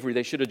slavery.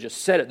 They should have just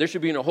said it. There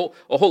should be a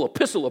whole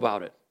epistle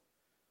about it.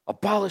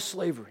 Abolish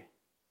slavery.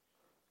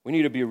 We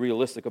need to be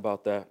realistic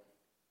about that.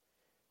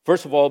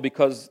 First of all,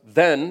 because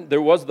then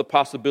there was the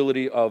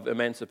possibility of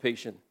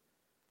emancipation.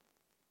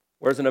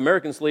 Whereas in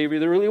American slavery,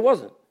 there really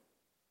wasn't.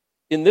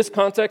 In this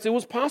context, it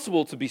was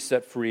possible to be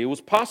set free. It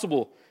was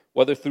possible,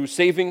 whether through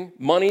saving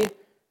money,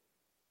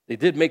 they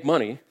did make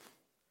money.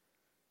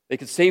 They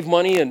could save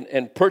money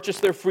and purchase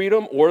their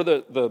freedom, or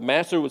the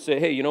master would say,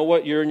 hey, you know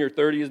what, you're in your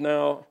 30s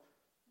now.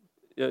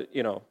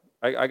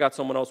 I got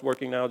someone else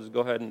working now. Just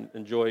go ahead and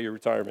enjoy your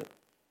retirement.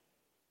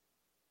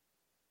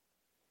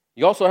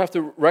 You also have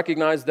to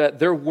recognize that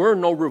there were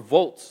no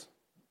revolts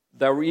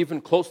that were even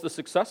close to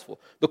successful.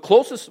 The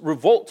closest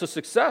revolt to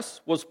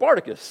success was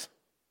Spartacus.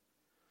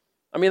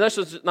 I mean,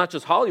 that's not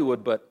just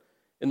Hollywood, but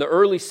in the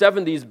early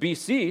 70s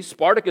BC,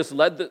 Spartacus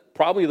led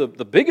probably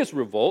the biggest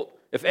revolt.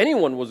 If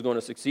anyone was going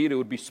to succeed, it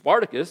would be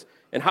Spartacus.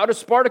 And how does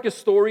Spartacus'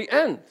 story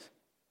end?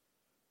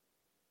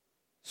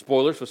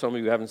 Spoilers for some of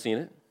you who haven't seen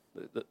it.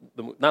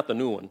 Not the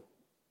new one.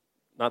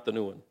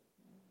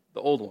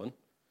 The old one.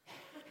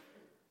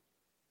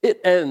 It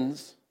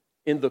ends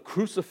in the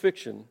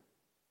crucifixion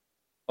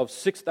of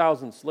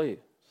 6,000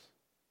 slaves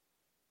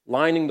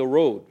lining the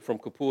road from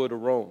Capua to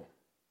Rome.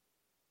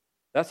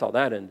 That's how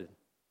that ended.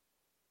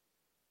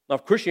 Now,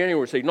 if Christianity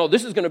were to say, no,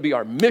 this is going to be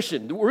our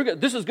mission,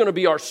 this is going to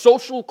be our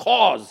social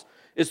cause,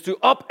 is to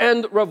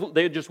upend revolution,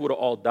 they just would have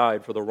all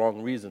died for the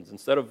wrong reasons.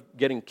 Instead of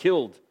getting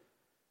killed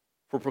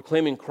for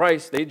proclaiming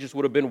Christ, they just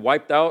would have been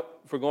wiped out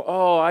for going,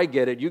 oh, I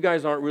get it, you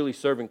guys aren't really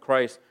serving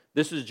Christ.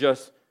 This is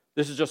just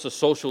a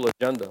social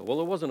agenda.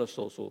 Well, it wasn't a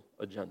social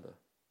agenda.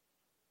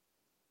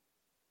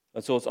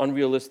 And so it's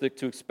unrealistic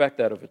to expect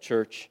that of a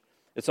church.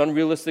 It's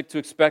unrealistic to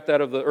expect that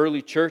of the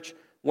early church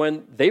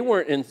when they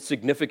weren't in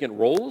significant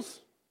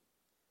roles.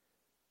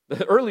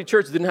 The early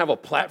church didn't have a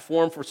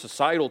platform for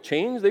societal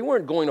change. They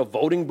weren't going to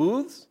voting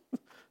booths.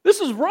 This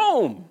is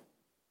Rome.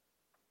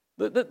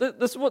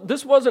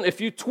 This wasn't,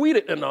 if you tweet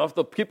it enough,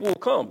 the people will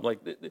come. Like,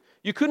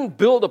 you couldn't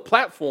build a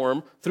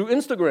platform through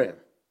Instagram.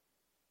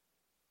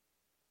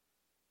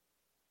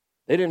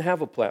 They didn't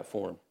have a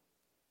platform.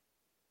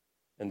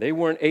 And they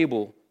weren't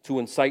able to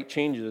incite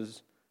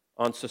changes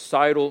on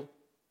societal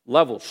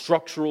levels,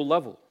 structural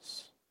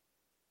levels.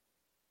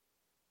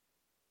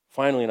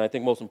 Finally, and I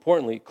think most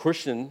importantly,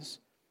 Christians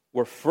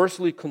were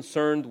firstly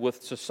concerned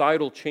with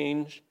societal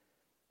change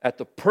at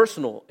the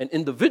personal and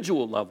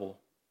individual level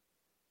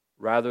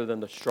rather than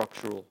the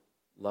structural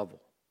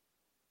level.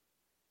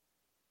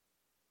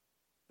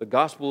 The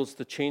gospel is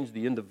to change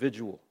the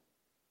individual.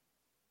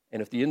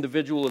 And if the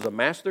individual is a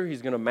master,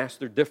 he's going to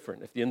master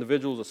different. If the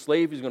individual is a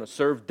slave, he's going to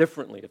serve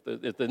differently.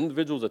 If the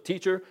individual is a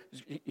teacher,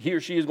 he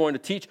or she is going to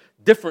teach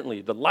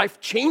differently. The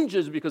life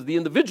changes because the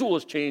individual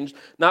has changed,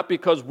 not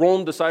because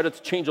Rome decided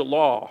to change a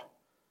law.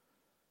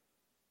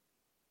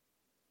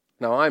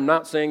 Now, I'm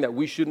not saying that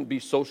we shouldn't be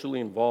socially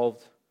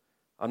involved.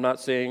 I'm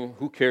not saying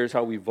who cares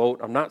how we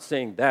vote. I'm not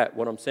saying that.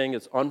 What I'm saying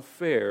is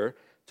unfair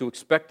to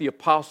expect the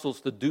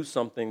apostles to do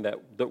something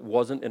that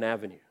wasn't an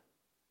avenue.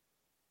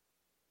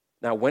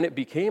 Now, when it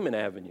became an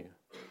avenue,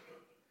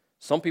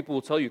 some people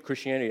will tell you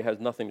Christianity has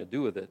nothing to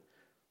do with it.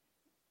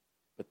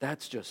 But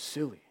that's just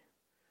silly.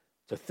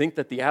 To think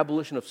that the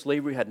abolition of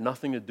slavery had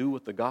nothing to do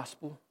with the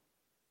gospel.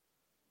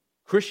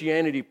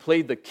 Christianity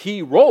played the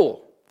key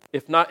role,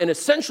 if not an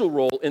essential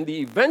role, in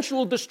the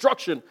eventual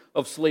destruction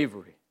of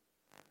slavery.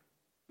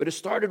 But it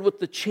started with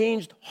the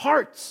changed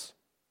hearts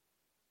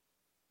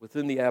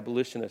within the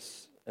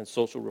abolitionists and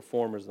social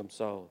reformers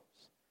themselves.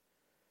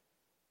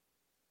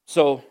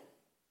 So,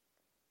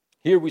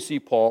 here we see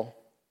Paul.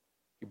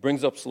 He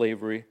brings up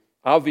slavery.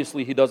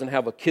 Obviously, he doesn't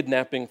have a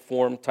kidnapping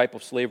form type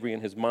of slavery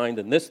in his mind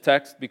in this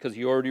text because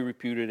he already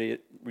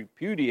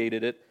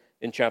repudiated it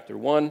in chapter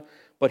 1,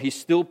 but he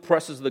still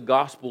presses the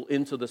gospel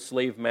into the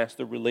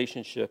slave-master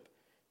relationship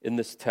in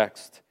this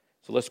text.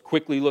 So let's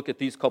quickly look at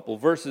these couple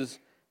verses,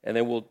 and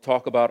then we'll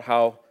talk about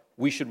how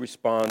we should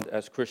respond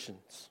as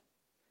Christians.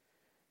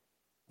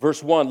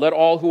 Verse 1, let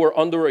all who are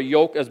under a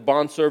yoke as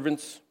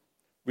bondservants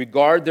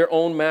regard their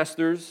own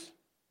masters.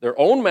 Their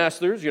own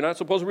masters, you're not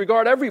supposed to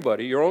regard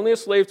everybody. You're only a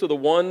slave to the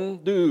one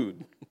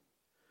dude.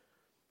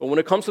 But when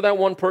it comes to that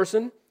one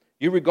person,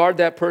 you regard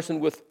that person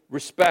with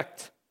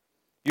respect.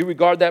 You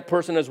regard that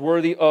person as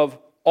worthy of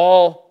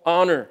all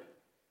honor.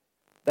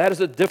 That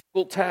is a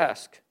difficult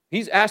task.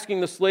 He's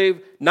asking the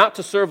slave not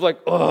to serve like,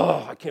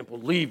 oh, I can't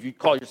believe you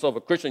call yourself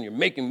a Christian. You're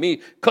making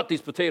me cut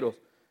these potatoes.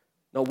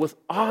 No, with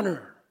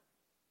honor.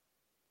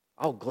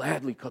 I'll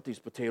gladly cut these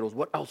potatoes.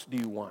 What else do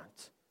you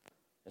want?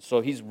 And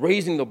so he's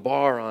raising the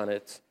bar on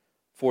it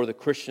for the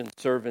Christian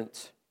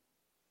servant.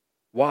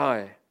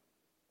 Why?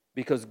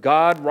 Because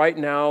God right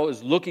now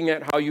is looking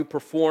at how you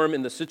perform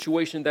in the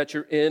situation that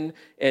you're in,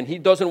 and he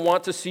doesn't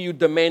want to see you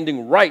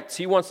demanding rights.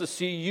 He wants to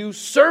see you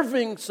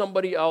serving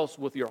somebody else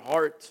with your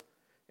heart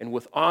and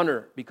with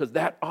honor, because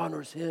that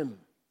honors him.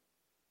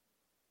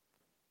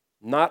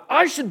 Not,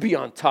 I should be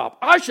on top.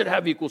 I should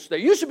have equal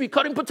stake. You should be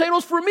cutting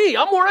potatoes for me.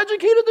 I'm more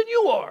educated than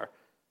you are.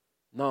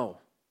 No.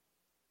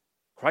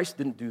 Christ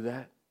didn't do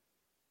that.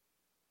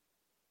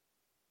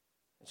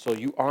 So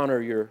you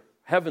honor your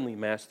heavenly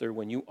master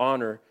when you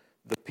honor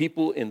the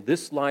people in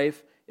this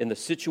life, in the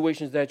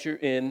situations that you're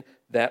in,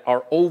 that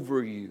are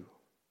over you.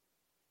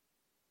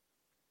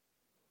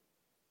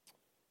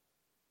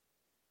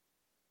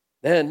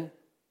 Then,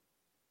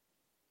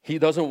 he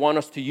doesn't want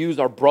us to use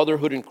our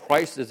brotherhood in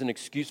Christ as an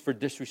excuse for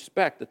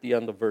disrespect at the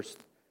end of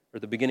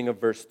the beginning of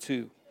verse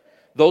 2.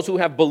 Those who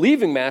have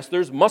believing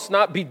masters must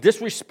not be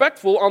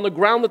disrespectful on the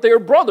ground that they are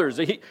brothers.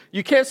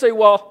 You can't say,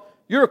 well,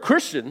 you're a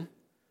Christian,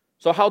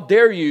 so how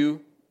dare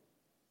you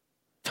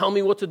tell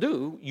me what to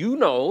do? You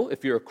know,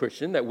 if you're a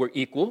Christian, that we're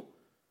equal,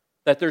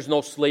 that there's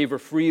no slave or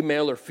free,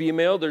 male or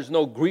female, there's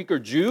no Greek or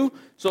Jew.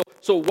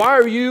 So why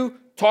are you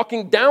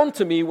talking down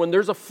to me when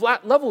there's a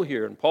flat level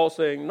here? And Paul's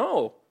saying,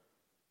 no.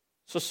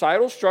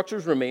 Societal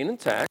structures remain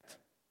intact,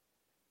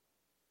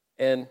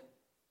 and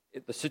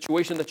the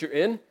situation that you're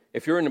in,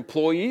 if you're an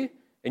employee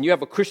and you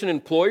have a Christian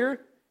employer,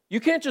 you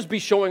can't just be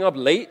showing up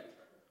late,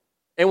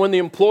 and when the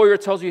employer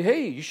tells you,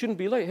 hey, you shouldn't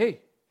be late,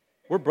 hey,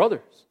 we're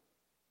brothers.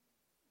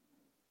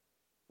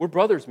 We're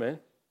brothers, man.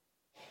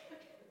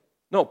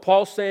 No,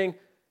 Paul's saying,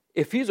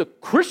 if he's a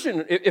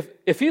Christian,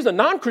 if he's a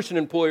non-Christian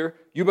employer,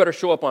 you better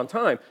show up on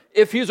time.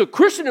 If he's a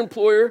Christian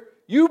employer,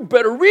 you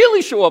better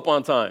really show up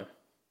on time.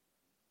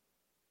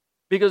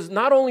 Because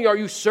not only are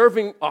you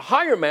serving a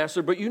higher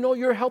master, but you know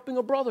you're helping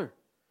a brother.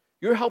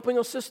 You're helping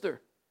a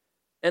sister.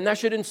 And that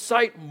should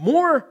incite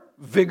more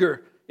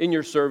vigor in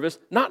your service,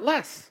 not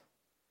less.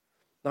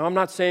 Now, I'm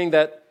not saying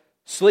that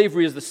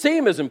slavery is the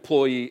same as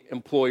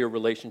employee-employer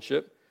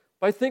relationship,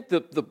 but I think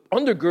the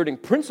undergirding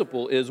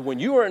principle is when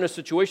you are in a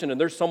situation and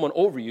there's someone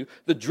over you,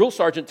 the drill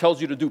sergeant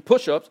tells you to do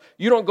push-ups,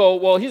 you don't go,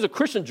 well, he's a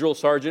Christian drill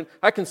sergeant,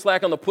 I can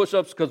slack on the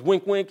push-ups because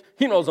wink, wink,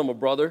 he knows I'm a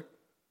brother.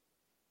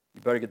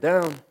 You better get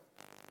down.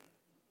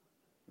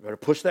 You better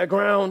push that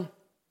ground,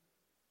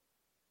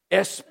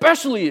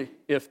 especially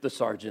if the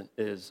sergeant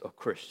is a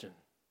Christian.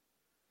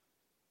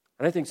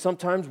 And I think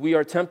sometimes we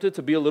are tempted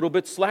to be a little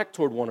bit slack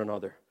toward one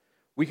another.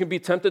 We can be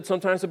tempted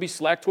sometimes to be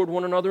slack toward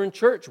one another in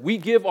church. We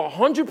give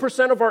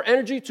 100% of our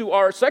energy to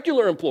our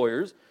secular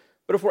employers,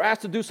 but if we're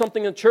asked to do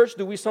something in church,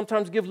 do we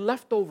sometimes give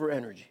leftover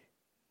energy?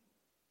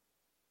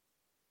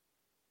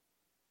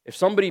 If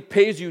somebody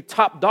pays you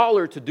top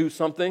dollar to do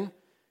something,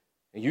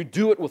 and you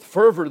do it with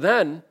fervor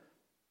then,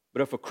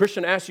 but if a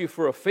Christian asks you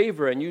for a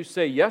favor and you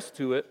say yes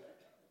to it,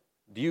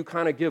 do you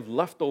kind of give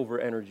leftover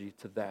energy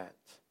to that?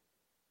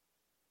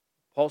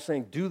 Paul's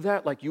saying, do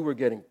that like you were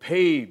getting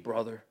paid,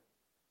 brother,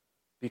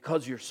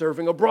 because you're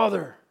serving a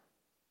brother.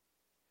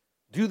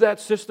 Do that,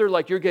 sister,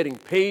 like you're getting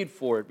paid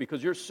for it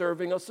because you're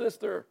serving a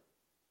sister.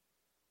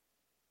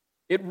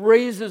 It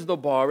raises the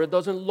bar. It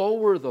doesn't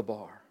lower the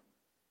bar.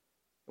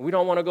 And we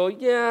don't want to go,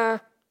 yeah,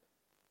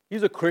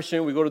 he's a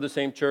Christian. We go to the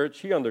same church.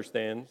 He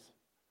understands.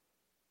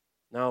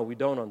 No, we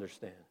don't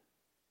understand.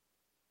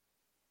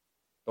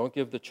 Don't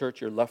give the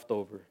church your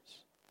leftovers.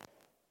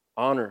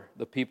 Honor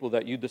the people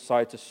that you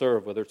decide to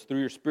serve, whether it's through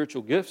your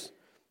spiritual gifts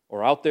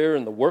or out there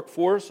in the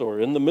workforce or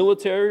in the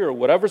military or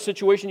whatever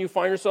situation you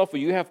find yourself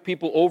where you have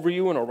people over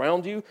you and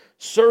around you.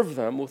 Serve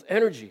them with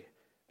energy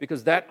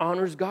because that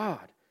honors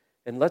God.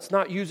 And let's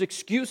not use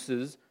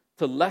excuses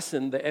to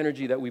lessen the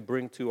energy that we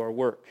bring to our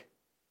work.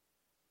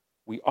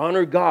 We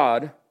honor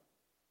God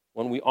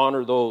when we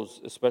honor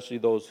those, especially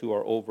those who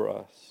are over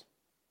us.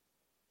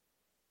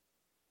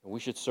 And we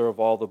should serve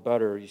all the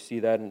better. You see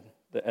that in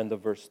the end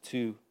of verse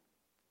 2.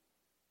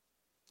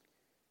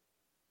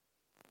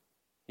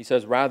 He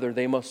says, rather,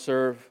 they must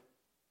serve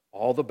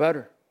all the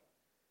better,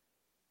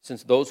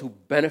 since those who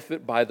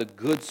benefit by their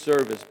good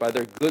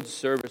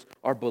service,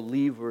 are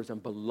believers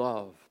and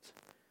beloved.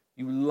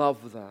 You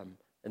love them,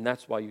 and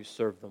that's why you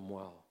serve them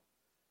well.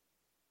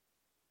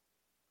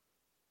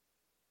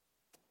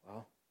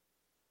 Well,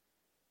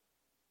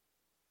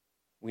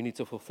 we need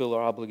to fulfill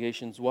our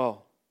obligations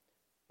well.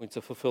 We need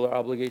to fulfill our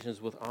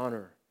obligations with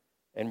honor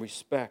and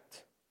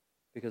respect,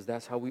 because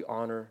that's how we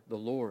honor the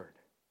Lord.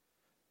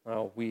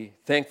 Now, we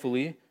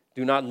thankfully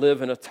do not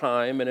live in a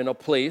time and in a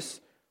place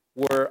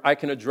where I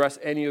can address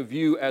any of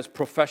you as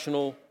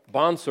professional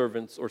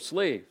bondservants or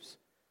slaves.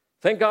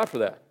 Thank God for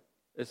that.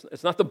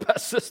 It's not the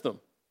best system.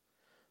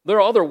 There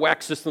are other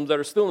whack systems that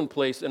are still in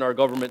place in our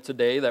government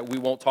today that we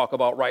won't talk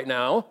about right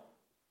now.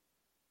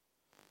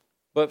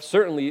 But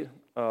certainly,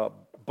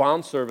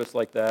 bond service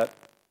like that,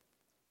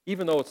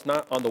 even though it's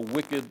not on the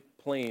wicked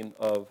plane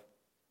of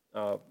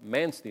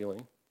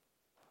man-stealing,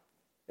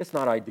 it's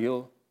not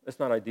ideal. It's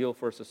not ideal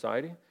for a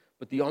society.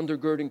 But the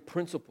undergirding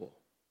principle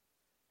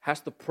has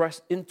to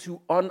press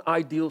into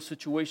unideal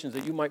situations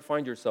that you might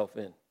find yourself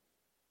in.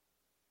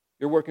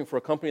 You're working for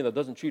a company that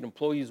doesn't treat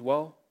employees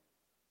well.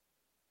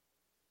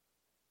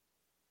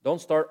 Don't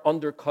start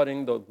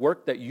undercutting the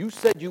work that you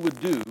said you would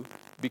do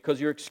because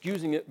you're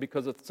excusing it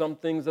because of some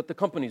things that the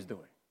company's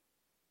doing.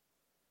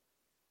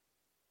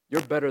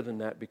 You're better than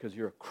that because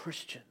you're a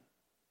Christian.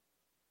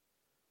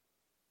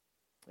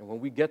 And when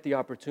we get the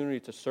opportunity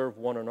to serve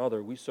one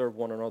another, we serve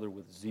one another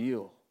with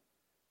zeal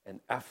and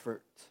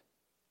effort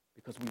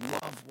because we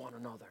love one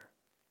another.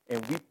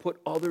 And we put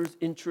others'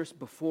 interests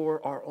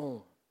before our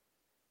own.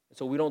 And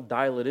so we don't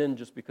dial it in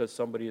just because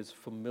somebody is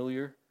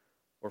familiar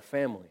or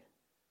family.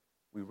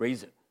 We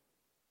raise it.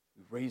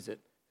 We raise it,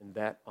 and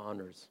that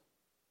honors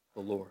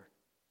the Lord.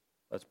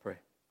 Let's pray.